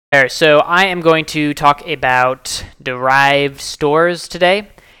There, so I am going to talk about derived stores today.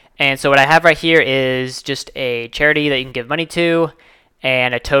 And so what I have right here is just a charity that you can give money to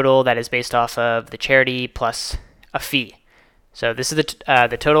and a total that is based off of the charity plus a fee. So this is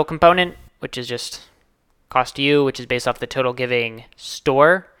the total component, which is just cost to you, which is based off the total giving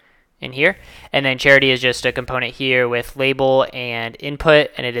store in here. And then charity is just a component here with label and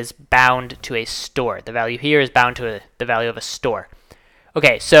input, and it is bound to a store. The value here is bound to the value of a store.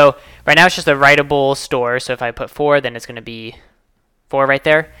 Okay, so right now it's just a writable store. So if I put 4, then it's going to be 4 right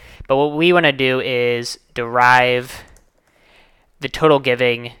there. But what we want to do is derive the total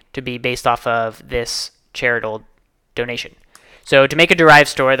giving to be based off of this charitable donation. So to make a derived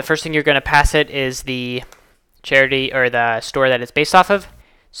store, the first thing you're going to pass it is the charity or the store that it's based off of.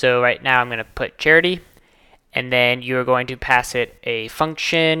 So right now I'm going to put charity, and then you're going to pass it a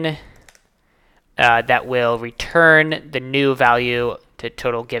function that will return the new value to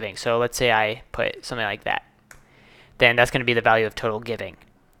total giving. So let's say I put something like that. Then that's going to be the value of total giving.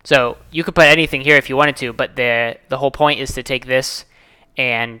 So you could put anything here if you wanted to, but the whole point is to take this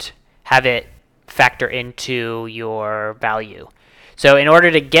and have it factor into your value. So in order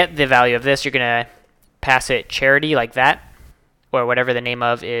to get the value of this, you're going to pass it charity like that, or whatever the name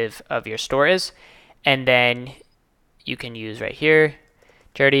of your store is. And then you can use right here,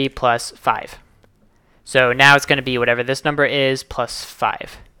 charity plus 5. So now it's going to be whatever this number is plus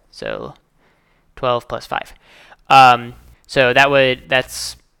 5. So 12 plus 5. So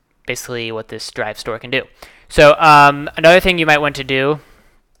that's basically what this derived store can do. So another thing you might want to do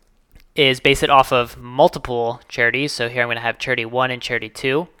is base it off of multiple charities. So here I'm going to have charity 1 and charity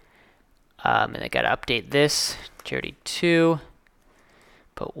 2. And I got to update this. Charity 2.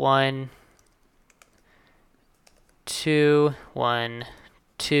 Put 1, 2, 1,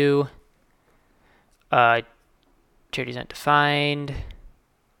 2. Charity's not defined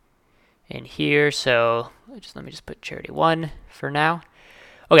in here, so let me just put charity 1 for now.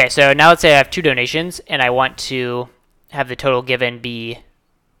 Okay, so now let's say I have 2 donations and I want to have the total given be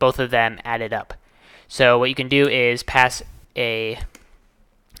both of them added up. So what you can do is pass a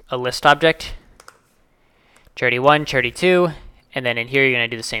list object, charity 1, charity 2, and then in here you're going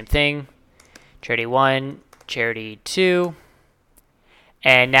to do the same thing, charity 1, charity 2.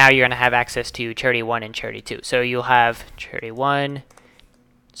 And now you're going to have access to charity 1 and charity 2. So you'll have charity 1.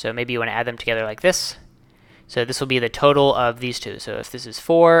 So maybe you want to add them together like this. So this will be the total of these two. So if this is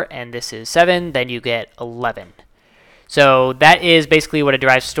 4 and this is 7, then you get 11. So that is basically what a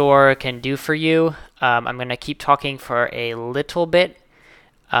derived store can do for you. I'm going to keep talking for a little bit,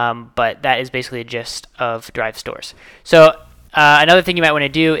 but that is basically the gist of derived stores. So another thing you might want to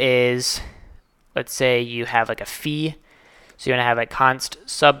do is, let's say you have like a fee. So you want to have a const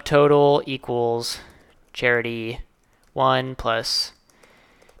subtotal equals charity 1 plus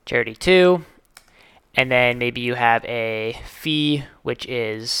charity 2. And then maybe you have a fee, which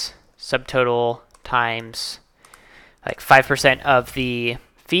is subtotal times like 5% of the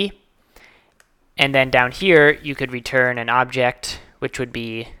fee. And then down here, you could return an object, which would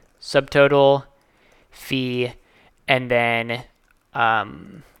be subtotal, fee, and then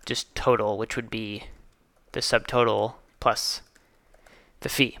just total, which would be the subtotal plus the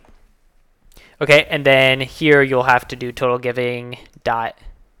fee. Okay, and then here you'll have to do total giving dot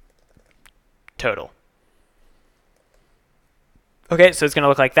total. Okay, so it's going to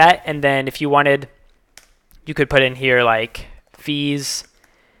look like that. And then if you wanted, you could put in here like fees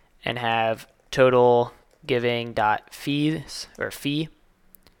and have total giving dot fees or fee.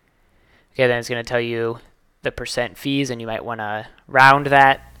 Okay, then it's going to tell you the percent fees, and you might want to round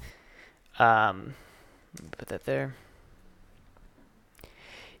that. Put that there.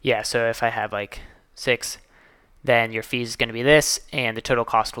 Yeah, so if I have like 6, then your fees is going to be this, and the total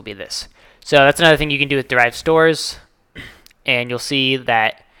cost will be this. So that's another thing you can do with derived stores. And you'll see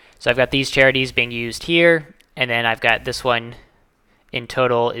that, so I've got these charities being used here, and then I've got this one in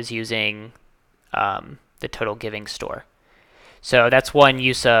total is using the total giving store. So that's one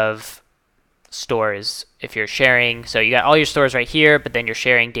use of stores if you're sharing. So you got all your stores right here, but then you're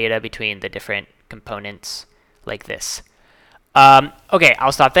sharing data between the different components like this. Okay,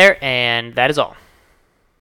 I'll stop there, and that is all.